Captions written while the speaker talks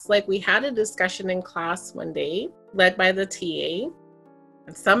Like, we had a discussion in class one day, led by the TA,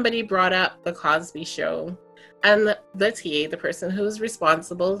 and somebody brought up the Cosby Show. And the TA, the person who was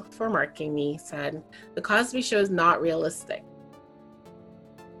responsible for marking me, said, the Cosby Show is not realistic.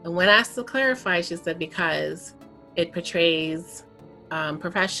 And when asked to clarify, she said, because it portrays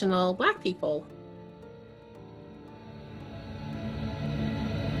professional Black people.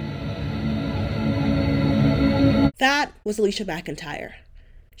 That was Alicia McIntyre.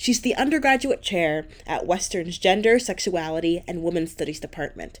 She's the undergraduate chair at Western's Gender, Sexuality, and Women's Studies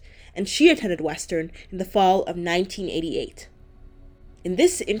Department, and she attended Western in the fall of 1988. In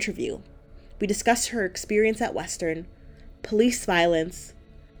this interview, we discuss her experience at Western, police violence,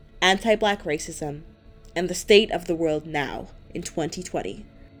 anti-Black racism, and the state of the world now in 2020.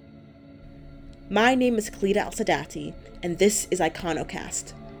 My name is Khalida Al-Sadati, and this is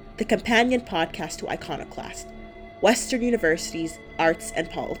Iconocast, the companion podcast to Iconoclast, Western University's Arts and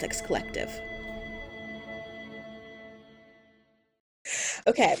Politics Collective.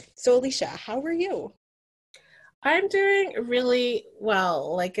 Okay, so Alicia, how are you? I'm doing really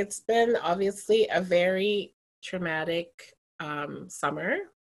well. Like, it's been obviously a very traumatic summer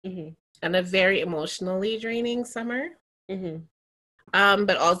and a very emotionally draining summer.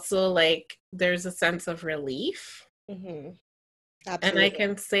 But also, like, there's a sense of relief. Absolutely. And I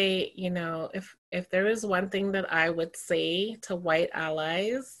can say, you know, if there is one thing that I would say to white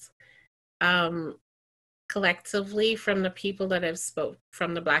allies, collectively from the people that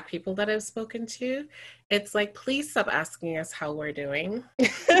from the Black people that I've spoken to, it's like, please stop asking us how we're doing.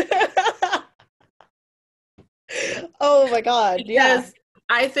 Oh my God, yeah.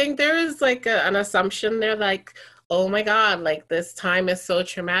 I think there is like an assumption there, like, oh my God, like, this time is so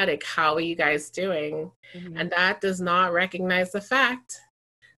traumatic. How are you guys doing? And that does not recognize the fact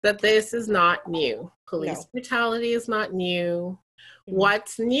that this is not new. Police brutality is not new.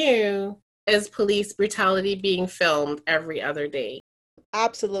 What's new is police brutality being filmed every other day.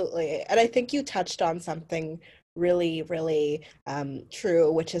 Absolutely. And I think you touched on something really, really true,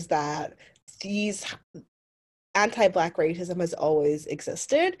 which is that these anti-Black racism has always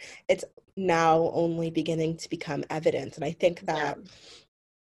existed. It's now only beginning to become evident. And I think that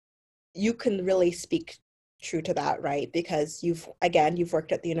you can really speak true to that, right? Because you've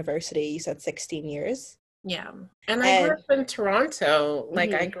worked at the university, you said 16 years. Yeah. And I grew up in Toronto.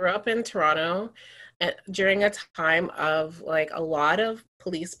 Like, I grew up in Toronto during a time of like a lot of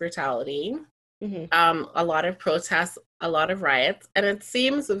police brutality, a lot of protests, a lot of riots, and it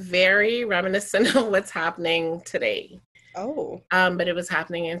seems very reminiscent of what's happening today. But it was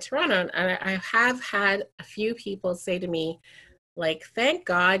happening in Toronto, and I have had a few people say to me, like, thank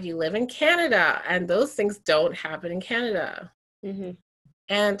God you live in Canada, and those things don't happen in Canada.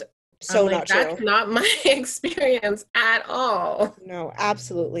 And so like, not true. That's not my experience at all. No,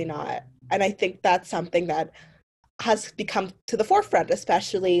 absolutely not. And I think that's something that has become to the forefront,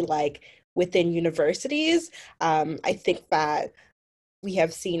 especially like within universities. I think that we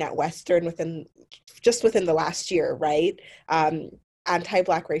have seen at Western within the last year, right?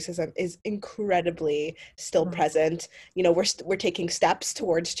 Anti-Black racism is incredibly still present. You know, we're taking steps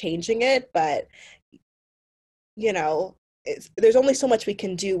towards changing it, but you know, there's only so much we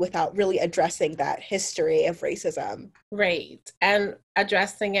can do without really addressing that history of racism. Right. And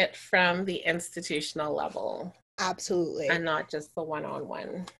addressing it from the institutional level. Absolutely. And not just the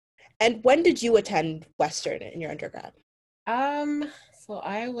one-on-one. And when did you attend Western in your undergrad? So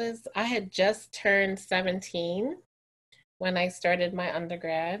I had just turned 17 when I started my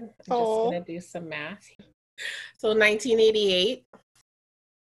undergrad. I'm just going to do some math. So 1988.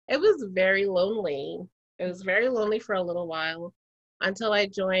 It was very lonely. It was very lonely for a little while until I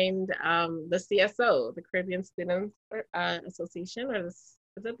joined the CSO, the Caribbean Students Association, or is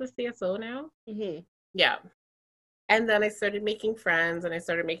it the CSO now? Yeah. And then I started making friends, and I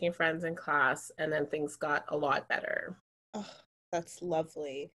started making friends in class, and then things got a lot better. Oh, that's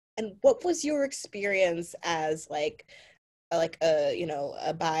lovely. And what was your experience as like a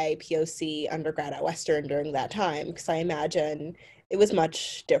bi POC undergrad at Western during that time? Because I imagine it was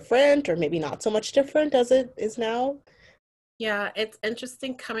much different, or maybe not so much different as it is now. Yeah, it's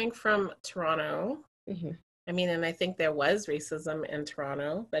interesting coming from Toronto. I mean, and I think there was racism in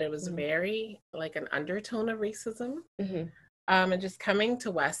Toronto, but it was very like an undertone of racism. And just coming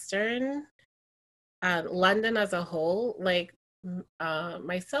to Western, London as a whole, like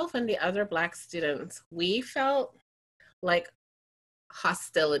myself and the other Black students, we felt like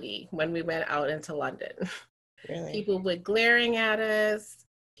hostility when we went out into London. Really? People would glaring at us,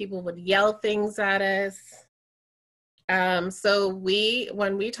 people would yell things at us. So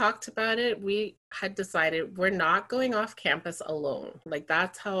when we talked about it, we had decided we're not going off campus alone. Like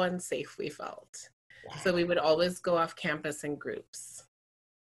that's how unsafe we felt. Wow. So we would always go off campus in groups.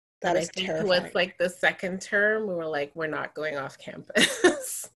 That and is I think terrifying. with like the second term, we were like, we're not going off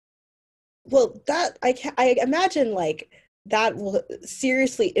campus. Well, I imagine like that will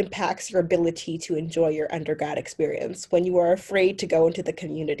seriously impacts your ability to enjoy your undergrad experience when you are afraid to go into the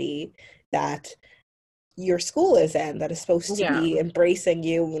community that your school is in, that is supposed to Yeah. be embracing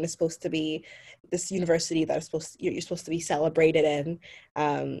you and is supposed to be this university that is you're supposed to be celebrated in,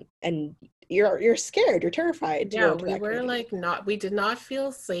 and you're scared, you're terrified to go Yeah, into we that were community. like we did not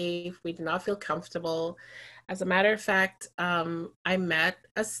feel safe. We did not feel comfortable. As a matter of fact, I met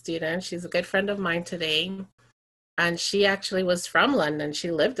a student. She's a good friend of mine today. And she actually was from London.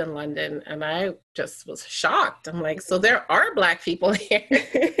 She lived in London. And I just was shocked. I'm like, so there are Black people here.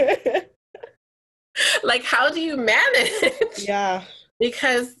 Like, how do you manage? Yeah.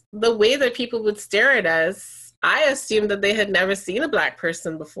 Because the way that people would stare at us, I assumed that they had never seen a Black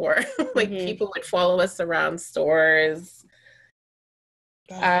person before. Like, people would follow us around stores.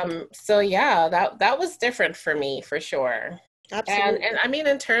 So yeah, that was different for me for sure. Absolutely. And I mean,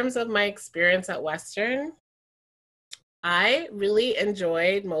 in terms of my experience at Western, I really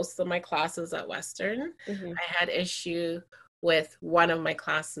enjoyed most of my classes at Western. I had issue with one of my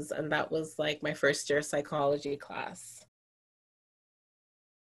classes, and that was like my first year psychology class.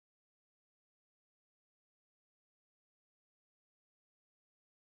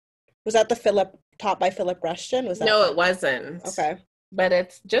 Was that taught by Philip Rushton? Was that? No, it wasn't. Okay. But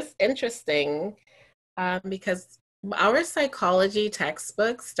it's just interesting because our psychology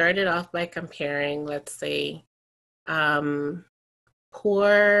textbook started off by comparing, let's say,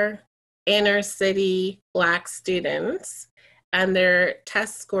 poor inner city Black students and their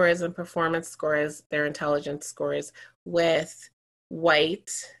test scores and performance scores, their intelligence scores, with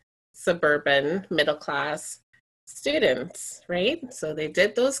white, suburban, middle class students, right? So they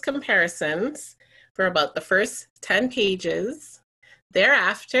did those comparisons for about the first 10 pages.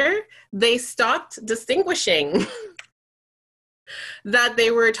 Thereafter, they stopped distinguishing that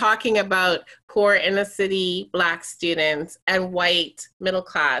they were talking about poor inner city Black students and white middle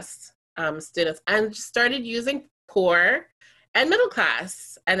class students, and started using poor and middle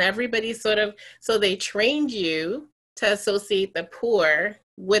class. And everybody so they trained you to associate the poor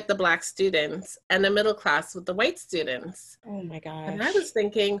with the Black students and the middle class with the white students. Oh my gosh. And I was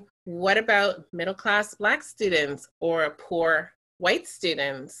thinking, what about middle class Black students or poor white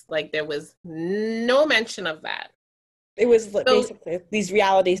students? Like there was no mention of that. It was basically these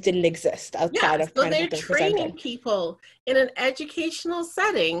realities didn't exist outside of so kind they're of what training people in an educational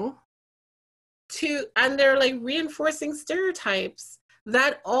setting and they're like reinforcing stereotypes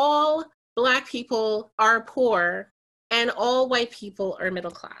that all Black people are poor and all white people are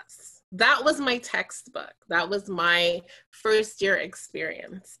middle class. That was my textbook. That was my first year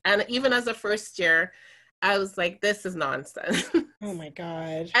experience. And even as a first year, I was like, this is nonsense. Oh my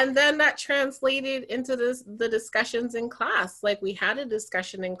God. And then that translated into the discussions in class. Like we had a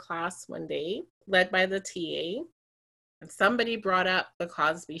discussion in class one day led by the TA, and somebody brought up the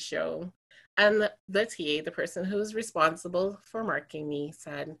Cosby Show. And the TA, the person who was responsible for marking me,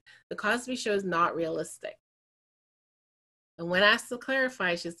 said, the Cosby Show is not realistic. And when asked to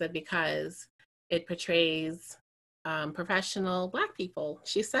clarify, she said, because it portrays professional Black people.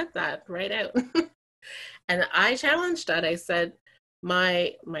 She said that right out. And I challenged that. I said,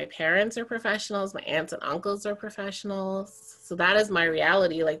 my parents are professionals, my aunts and uncles are professionals. So that is my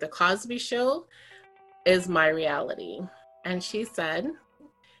reality. Like the Cosby Show is my reality. And she said,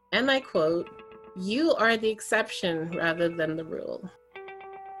 and I quote, "You are the exception rather than the rule."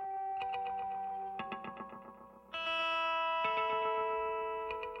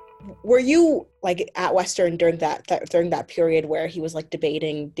 Were you like at Western during that period where he was like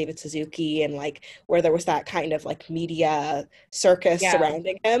debating David Suzuki and like where there was that kind of like media circus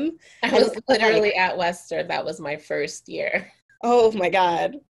surrounding him? I was literally at Western. That was my first year. Oh my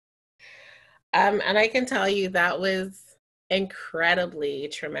God. And I can tell you that was incredibly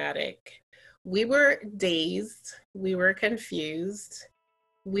traumatic. We were dazed, we were confused,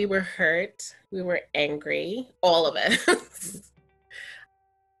 we were hurt, we were angry, all of it.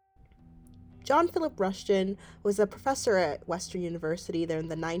 John Philip Rushton was a professor at Western University there in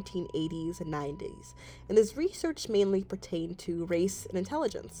the 1980s and 90s, and his research mainly pertained to race and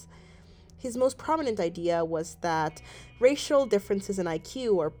intelligence. His most prominent idea was that racial differences in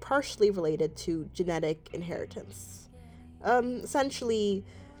IQ are partially related to genetic inheritance. Essentially,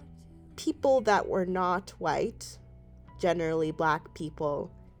 people that were not white, generally Black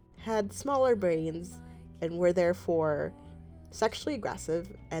people, had smaller brains and were therefore sexually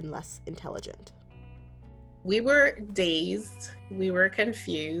aggressive and less intelligent. We were dazed, we were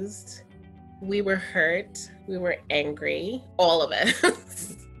confused, we were hurt, we were angry, all of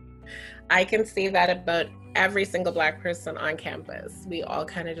it. I can say that about every single Black person on campus. We all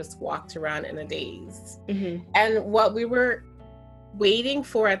kind of just walked around in a daze. Mm-hmm. And what we were waiting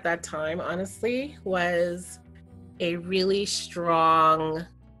for at that time, honestly, was a really strong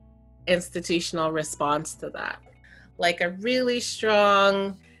institutional response to that. Like a really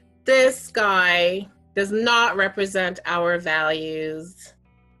strong, this guy does not represent our values.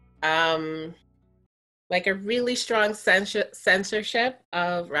 Like a really strong censorship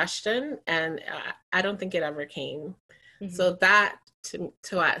of Rushton, and I don't think it ever came. Mm-hmm. So that to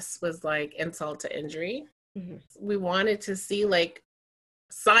us was like insult to injury. Mm-hmm. We wanted to see like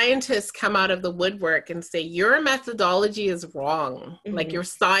scientists come out of the woodwork and say, your methodology is wrong. Mm-hmm. Like your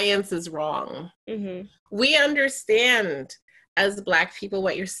science is wrong. Mm-hmm. We understand as Black people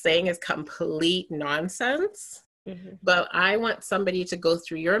what you're saying is complete nonsense. Mm-hmm. But I want somebody to go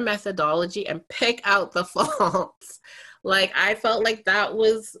through your methodology and pick out the faults. Like, I felt like that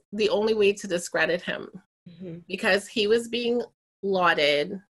was the only way to discredit him, mm-hmm. because he was being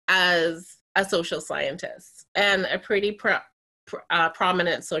lauded as a social scientist and a pretty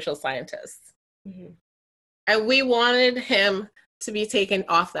prominent social scientist. Mm-hmm. And we wanted him to be taken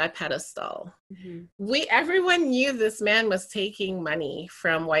off that pedestal. Mm-hmm. Everyone knew this man was taking money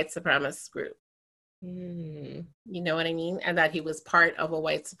from white supremacist group. Mm. You know what I mean? And that he was part of a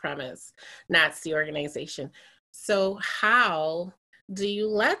white supremacist Nazi organization. So how do you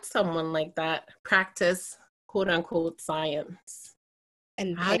let someone like that practice quote unquote science?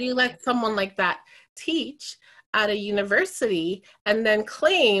 And how do you let someone like that teach at a university and then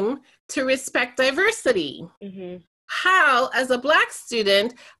claim to respect diversity? Mm-hmm. How, as a Black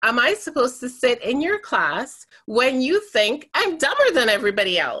student, am I supposed to sit in your class when you think I'm dumber than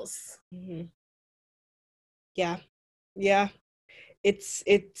everybody else? Mm-hmm. Yeah. It's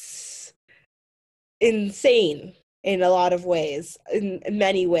insane in a lot of ways, in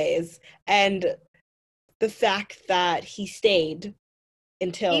many ways. And the fact that he stayed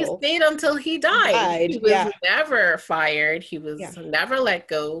until he died. He was never fired. He was never let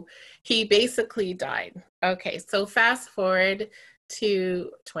go. He basically died. Okay, so fast forward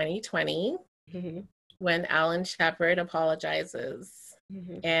to 2020, mm-hmm. when Alan Shepard apologizes,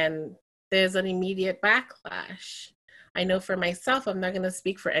 mm-hmm. and there's an immediate backlash. I know for myself, I'm not going to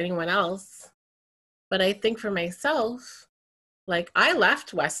speak for anyone else, but I think for myself, like, I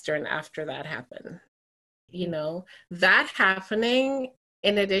left Western after that happened. You know, that happening,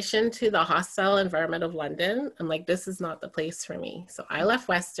 in addition to the hostile environment of London, I'm like, this is not the place for me. So I left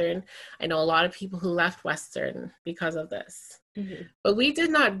Western. I know a lot of people who left Western because of this. Mm-hmm. But we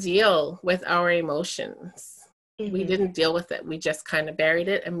did not deal with our emotions. Mm-hmm. We didn't deal with it. We just kind of buried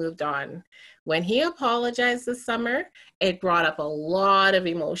it and moved on. When he apologized this summer, it brought up a lot of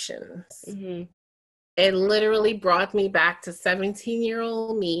emotions. Mm-hmm. It literally brought me back to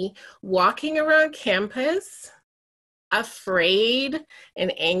 17-year-old me walking around campus, afraid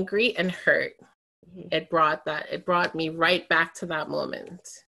and angry and hurt. Mm-hmm. It brought me right back to that moment.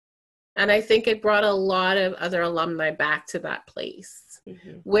 And I think it brought a lot of other alumni back to that place,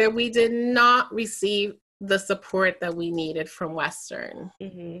 mm-hmm. where we did not receive the support that we needed from Western.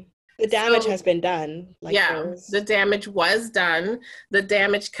 Mm-hmm. The damage has been done. The damage was done. The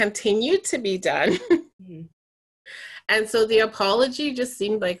damage continued to be done. Mm-hmm. And so the apology just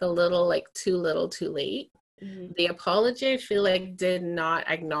seemed like a little, like too little, too late. Mm-hmm. The apology, I feel like, did not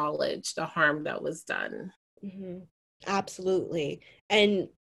acknowledge the harm that was done. Mm-hmm. Absolutely. And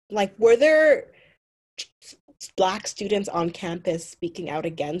like, were there Black students on campus speaking out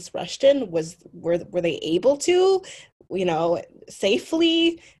against Rushton? Were they able to,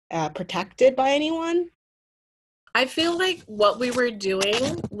 safely, protected by anyone? I feel like what we were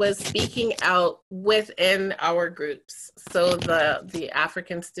doing was speaking out within our groups. So the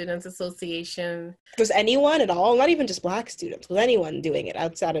African Students Association. Was anyone at all, not even just Black students, was anyone doing it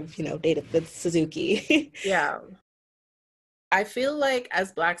outside of, David Suzuki? Yeah. I feel like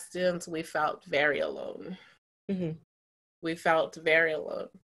as Black students, we felt very alone. Mm-hmm. We felt very alone.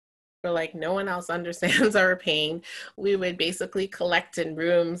 We're like, no one else understands our pain. We would basically collect in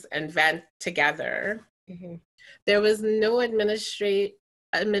rooms and vent together. Mm-hmm. There was no administrative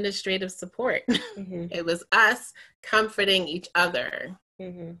support. Mm-hmm. It was us comforting each other,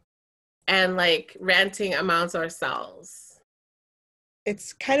 mm-hmm. and like ranting amongst ourselves.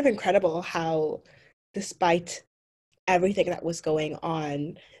 It's kind of incredible how, despite everything that was going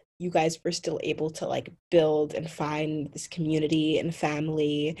on, you guys were still able to like build and find this community and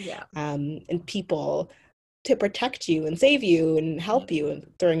family, and people to protect you and save you and help you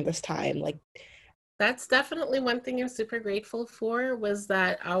during this time. Like, that's definitely one thing I'm super grateful for, was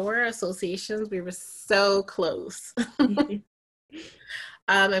that our associations, we were so close.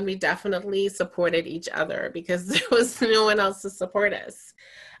 And we definitely supported each other because there was no one else to support us.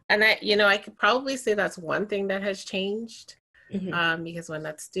 And I could probably say that's one thing that has changed. Because when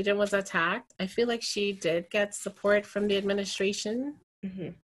that student was attacked, I feel like she did get support from the administration.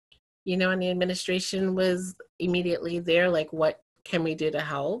 And the administration was immediately there, like, what can we do to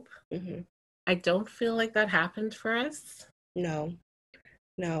help? I don't feel like that happened for us. No.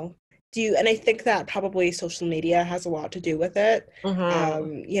 And I think that probably social media has a lot to do with it.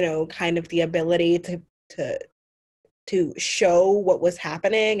 Kind of the ability to show what was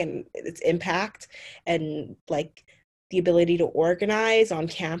happening and its impact, and like the ability to organize on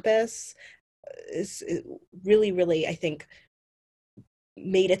campus is really, really, I think,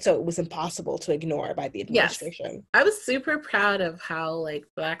 made it so it was impossible to ignore by the administration. Yes. I was super proud of how, like,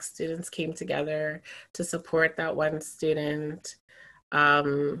 Black students came together to support that one student,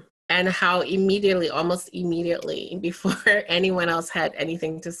 and how almost immediately, before anyone else had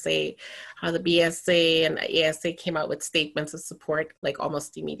anything to say, how the BSA and ASA came out with statements of support, like,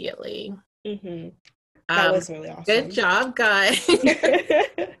 almost immediately. That was really awesome. Good job, guys.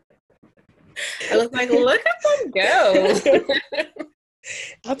 I was like, look at them go.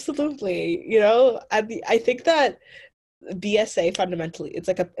 Absolutely. I think that BSA fundamentally, it's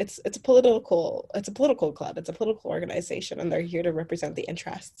a political club, it's a political organization, and they're here to represent the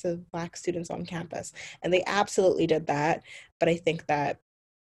interests of Black students on campus, and they absolutely did that. But I think that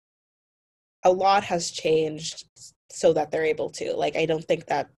a lot has changed so that they're able to, like, I don't think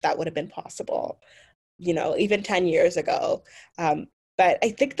that would have been possible, even 10 years ago. But I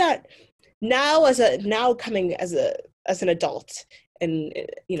think that now coming as an adult, and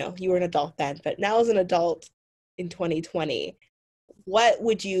you were an adult then, but now as an adult in 2020, what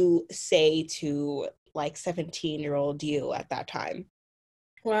would you say to, like, 17-year-old you at that time?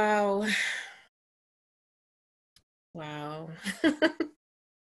 Wow.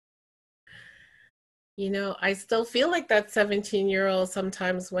 I still feel like that 17-year-old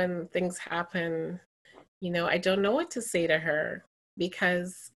sometimes when things happen. I don't know what to say to her,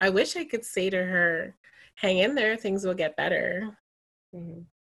 because I wish I could say to her, hang in there, things will get better.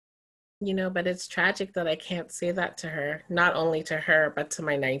 But it's tragic that I can't say that to her, not only to her, but to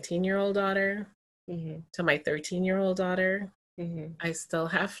my 19-year-old daughter, to my 13-year-old daughter. I still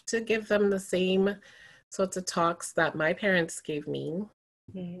have to give them the same sorts of talks that my parents gave me.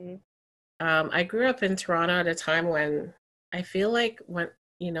 I grew up in Toronto at a time when I feel like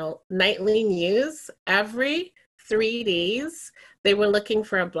nightly news, every 3 days, they were looking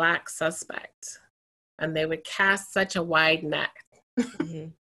for a Black suspect, and they would cast such a wide net.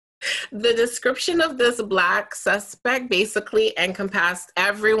 The description of this Black suspect basically encompassed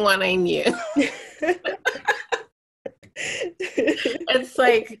everyone I knew. It's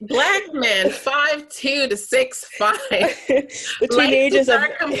like Black man, 5'2" to 6'5", between ages of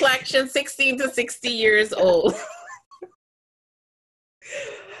dark complexion, 16 to 60 years old.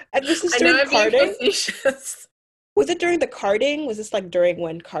 And this is during carding? Was it during the carding? Was this like during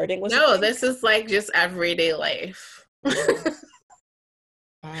when carding was? No, this is like just everyday life.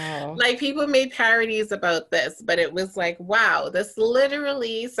 Wow. Like, people made parodies about this, but it was like, wow, this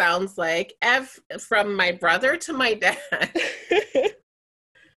literally sounds like from my brother to my dad.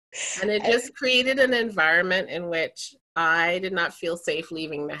 And it just created an environment in which I did not feel safe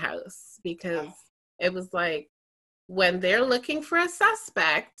leaving the house, because it was like, when they're looking for a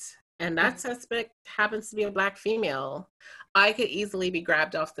suspect, and that suspect happens to be a Black female, I could easily be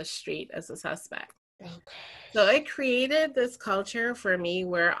grabbed off the street as a suspect. So it created this culture for me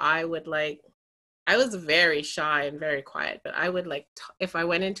where I was very shy and very quiet, but I would if I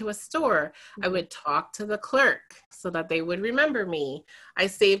went into a store, I would talk to the clerk so that they would remember me. I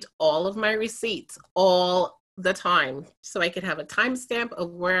saved all of my receipts all the time so I could have a timestamp of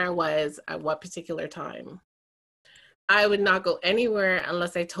where I was at what particular time. I would not go anywhere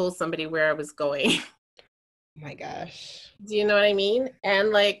unless I told somebody where I was going. Oh my gosh. Do you know what I mean?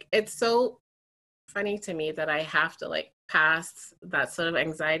 And it's so funny to me that I have to pass that sort of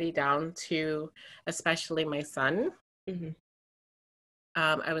anxiety down to especially my son.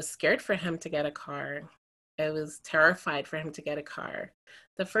 I was scared for him to get a car. I was terrified for him to get a car.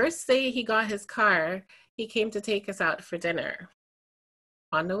 The first day he got his car, he came to take us out for dinner.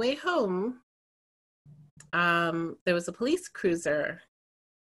 On the way home, there was a police cruiser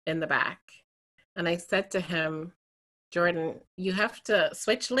in the back. And I said to him, Jordan, you have to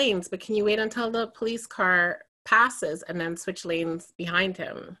switch lanes, but can you wait until the police car passes and then switch lanes behind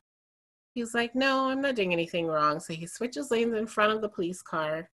him? He's like, no, I'm not doing anything wrong. So he switches lanes in front of the police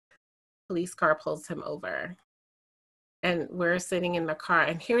car. Police car pulls him over. And we're sitting in the car.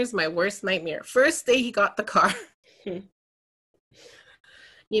 And here's my worst nightmare. First day he got the car.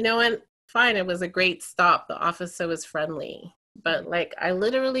 You know, and fine, it was a great stop. The officer was friendly. But like, I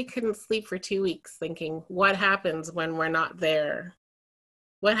literally couldn't sleep for 2 weeks thinking, what happens when we're not there?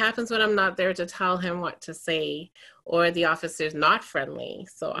 What happens when I'm not there to tell him what to say, or the officer's not friendly?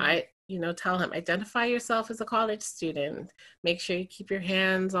 So I, tell him, identify yourself as a college student. Make sure you keep your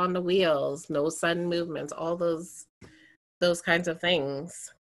hands on the wheels, no sudden movements, all those kinds of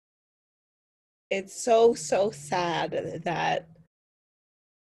things. It's so sad that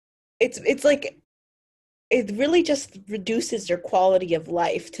it's like it really just reduces your quality of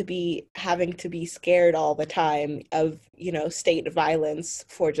life to be having to be scared all the time of, state violence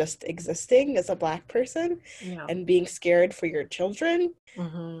for just existing as a Black person, Yeah. and being scared for your children.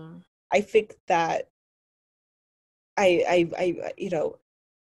 Mm-hmm. I think that it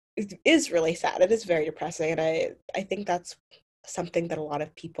is really sad. It is very depressing. And I think that's something that a lot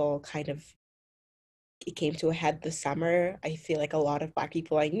of people it came to a head this summer. I feel like a lot of Black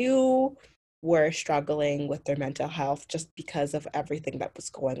people I knew were struggling with their mental health just because of everything that was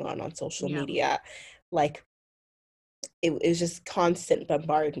going on social media. Like, it was just constant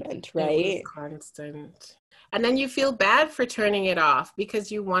bombardment, right? It was constant. And then you feel bad for turning it off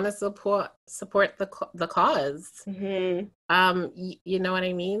because you want to support the cause. Mm-hmm. You know what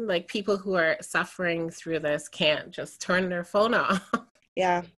I mean? Like, people who are suffering through this can't just turn their phone off.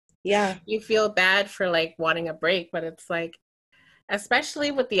 Yeah. You feel bad for like wanting a break, but it's like,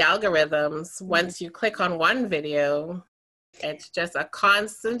 especially with the algorithms, once you click on one video, it's just a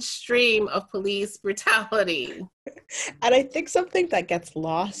constant stream of police brutality. And I think something that gets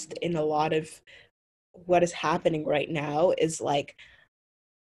lost in a lot of what is happening right now is like,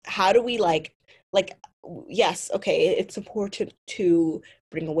 how do we like yes, okay, it's important to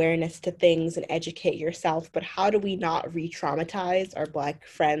bring awareness to things and educate yourself, but how do we not re-traumatize our Black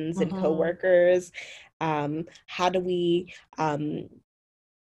friends and coworkers? How do we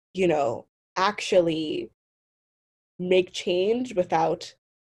actually make change without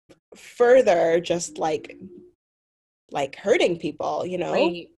further just like hurting people,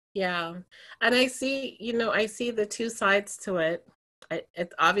 Right. Yeah. And I see the two sides to it.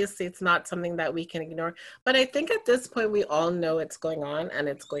 Obviously it's not something that we can ignore, but I think at this point we all know it's going on, and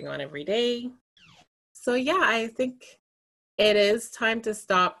it's going on every day. So yeah, I think it is time to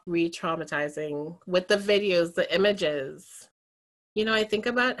stop re-traumatizing with the videos, the images. I think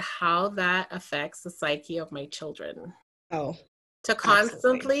about how that affects the psyche of my children. Oh, To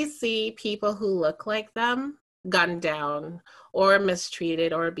constantly see people who look like them gunned down or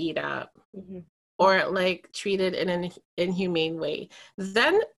mistreated or beat up, or like treated in an inhumane way.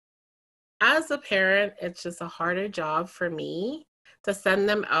 Then as a parent, it's just a harder job for me to send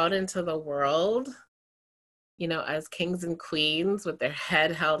them out into the world, as kings and queens with their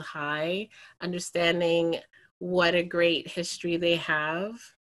head held high, understanding what a great history they have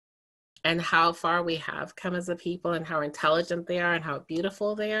and how far we have come as a people, and how intelligent they are, and how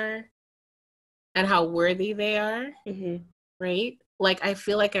beautiful they are, and how worthy they are, right? Like, I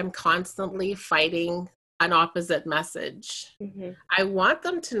feel like I'm constantly fighting an opposite message. I want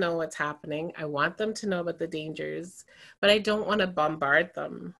them to know what's happening. I want them to know about the dangers, but I don't want to bombard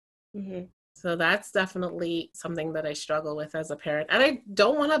them. So that's definitely something that I struggle with as a parent. And I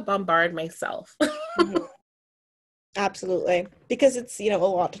don't want to bombard myself. Absolutely. Because it's, a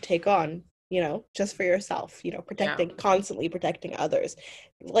lot to take on, just for yourself, constantly protecting others.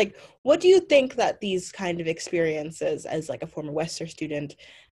 Like, what do you think that these kind of experiences as like a former Western student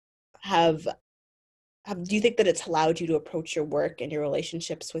do you think that it's allowed you to approach your work and your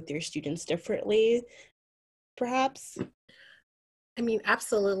relationships with your students differently, perhaps? I mean,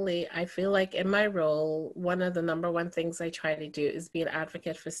 absolutely. I feel like in my role, one of the number one things I try to do is be an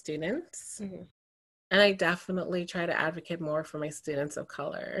advocate for students. And I definitely try to advocate more for my students of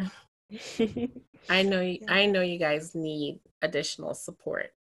color. I know you guys need additional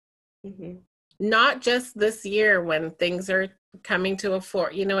support. Not just this year when things are coming to a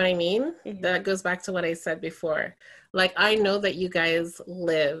fore, you know what I mean? That goes back to what I said before. Like, I know that you guys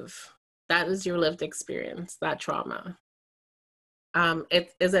that is your lived experience, that trauma.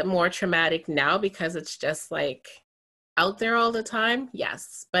 Is it more traumatic now because it's just like out there all the time?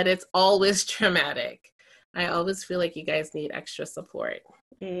 Yes, but it's always traumatic. I always feel like you guys need extra support.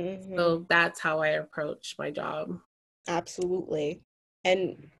 So that's how I approach my job. Absolutely.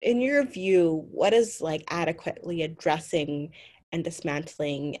 And in your view, what is like adequately addressing and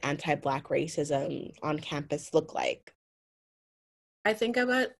dismantling anti-Black racism on campus look like? I think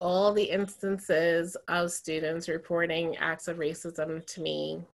about all the instances of students reporting acts of racism to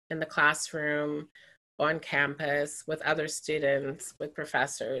me in the classroom, on campus, with other students, with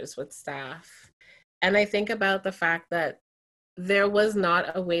professors, with staff. And I think about the fact that there was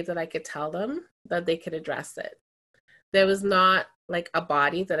not a way that I could tell them that they could address it. There was not like a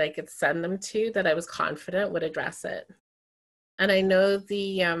body that I could send them to that I was confident would address it. And I know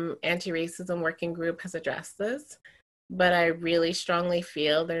the anti-racism working group has addressed this, but I really strongly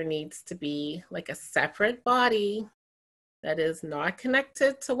feel there needs to be like a separate body that is not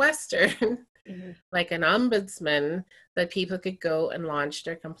connected to Western, like an ombudsman that people could go and launch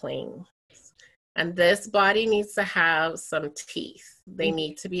their complaint. And this body needs to have some teeth. They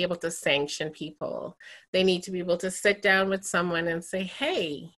need to be able to sanction people. They need to be able to sit down with someone and say,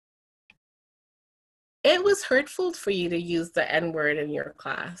 hey, it was hurtful for you to use the N-word in your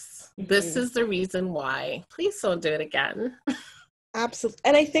class. This is the reason why. Please don't do it again. Absolutely.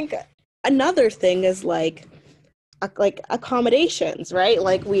 And I think another thing is like accommodations, right?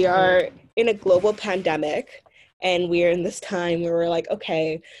 Like we are in a global pandemic, and we're in this time where we're like,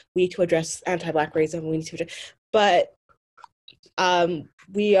 okay, we need to address anti-Black racism. We need to address, but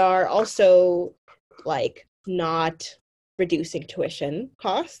we are also like not reducing tuition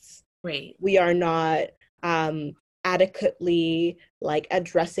costs. Right. We are not adequately like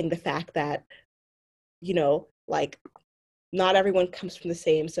addressing the fact that, you know, like not everyone comes from the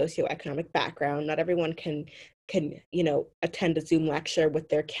same socioeconomic background. Not everyone can, you know, attend a Zoom lecture with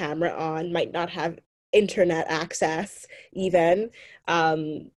their camera on, might not have internet access even,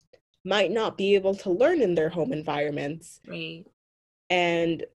 might not be able to learn in their home environments. Right.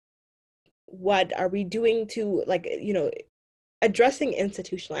 And what are we doing to, like, you know, addressing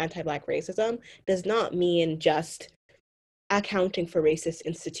institutional anti-Black racism does not mean just accounting for racist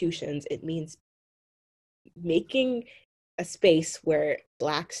institutions. It means making a space where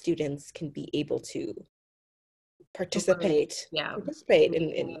Black students can be able to participate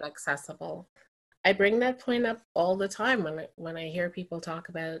in accessible. I bring that point up all the time when I hear people talk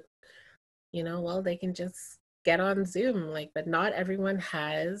about, you know, well, they can just get on Zoom, like, but not everyone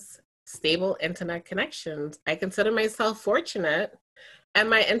has stable internet connections. I consider myself fortunate, and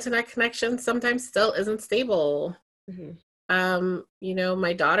my internet connection sometimes still isn't stable. You know,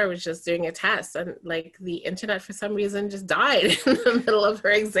 my daughter was just doing a test, and like the internet for some reason just died in the middle of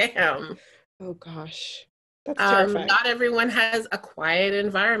her exam. Oh gosh. That's terrifying. Not everyone has a quiet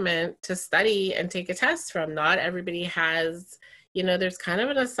environment to study and take a test from. Not everybody has, you know, there's kind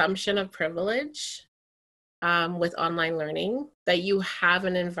of an assumption of privilege with online learning, that you have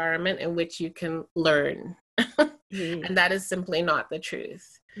an environment in which you can learn. And that is simply not the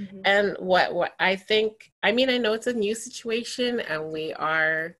truth. And what I think, I mean, I know it's a new situation and we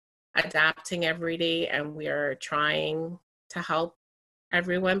are adapting every day and we are trying to help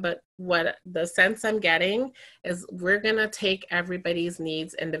everyone, but what the sense I'm getting is we're gonna take everybody's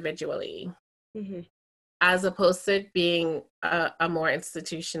needs individually, as opposed to being a more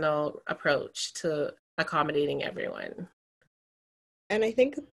institutional approach to accommodating everyone. And I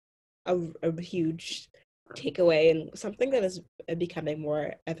think a huge takeaway, and something that is becoming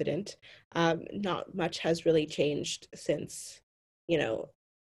more evident, not much has really changed since, you know,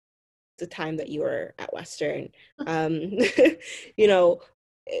 the time that you were at Western. You know,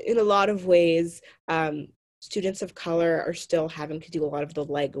 in a lot of ways, students of color are still having to do a lot of the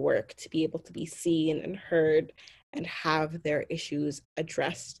legwork to be able to be seen and heard and have their issues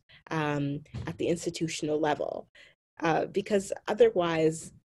addressed at the institutional level, because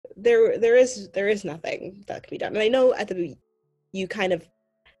otherwise there is nothing that can be done. And I know you kind of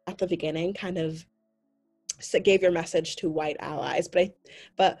at the beginning kind of gave your message to white allies,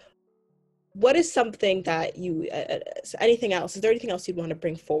 but what is something that you anything else? Is there anything else you'd want to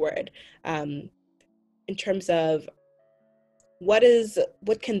bring forward in terms of what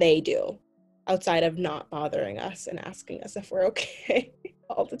can they do outside of not bothering us and asking us if we're okay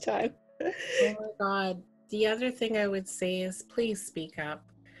all the time? Oh my God. The other thing I would say is please speak up.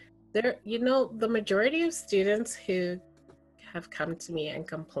 There, you know, the majority of students who have come to me and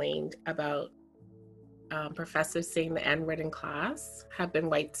complained about professors saying the N-word in class have been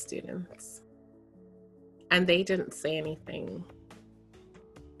white students. And they didn't say anything.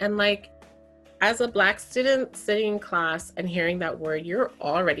 And like, as a Black student sitting in class and hearing that word, you're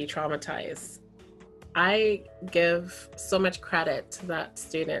already traumatized. I give so much credit to that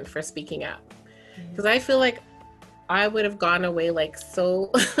student for speaking up. Because I feel like I would have gone away like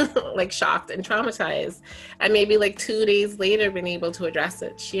so like shocked and traumatized, and maybe like 2 days later been able to address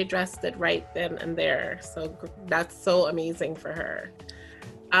it. She addressed it right then and there, so that's so amazing for her.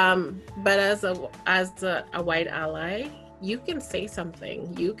 But as a white ally, you can say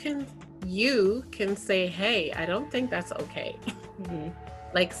something. You can say, hey, I don't think that's okay. Mm-hmm.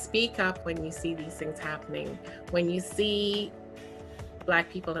 Like, speak up when you see these things happening. When you see Black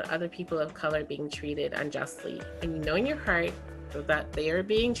people and other people of color being treated unjustly, and you know in your heart that they are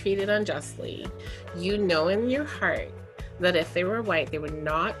being treated unjustly, you know in your heart that if they were white, they would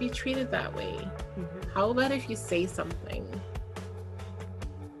not be treated that way. Mm-hmm. How about if you say something?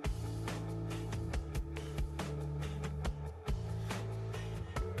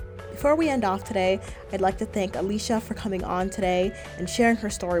 Before we end off today, I'd like to thank Alicia for coming on today and sharing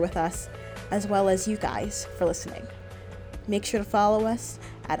her story with us, as well as you guys for listening. Make sure to follow us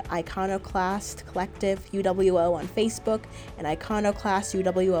at Iconoclast Collective UWO on Facebook and Iconoclast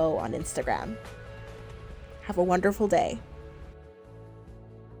UWO on Instagram. Have a wonderful day.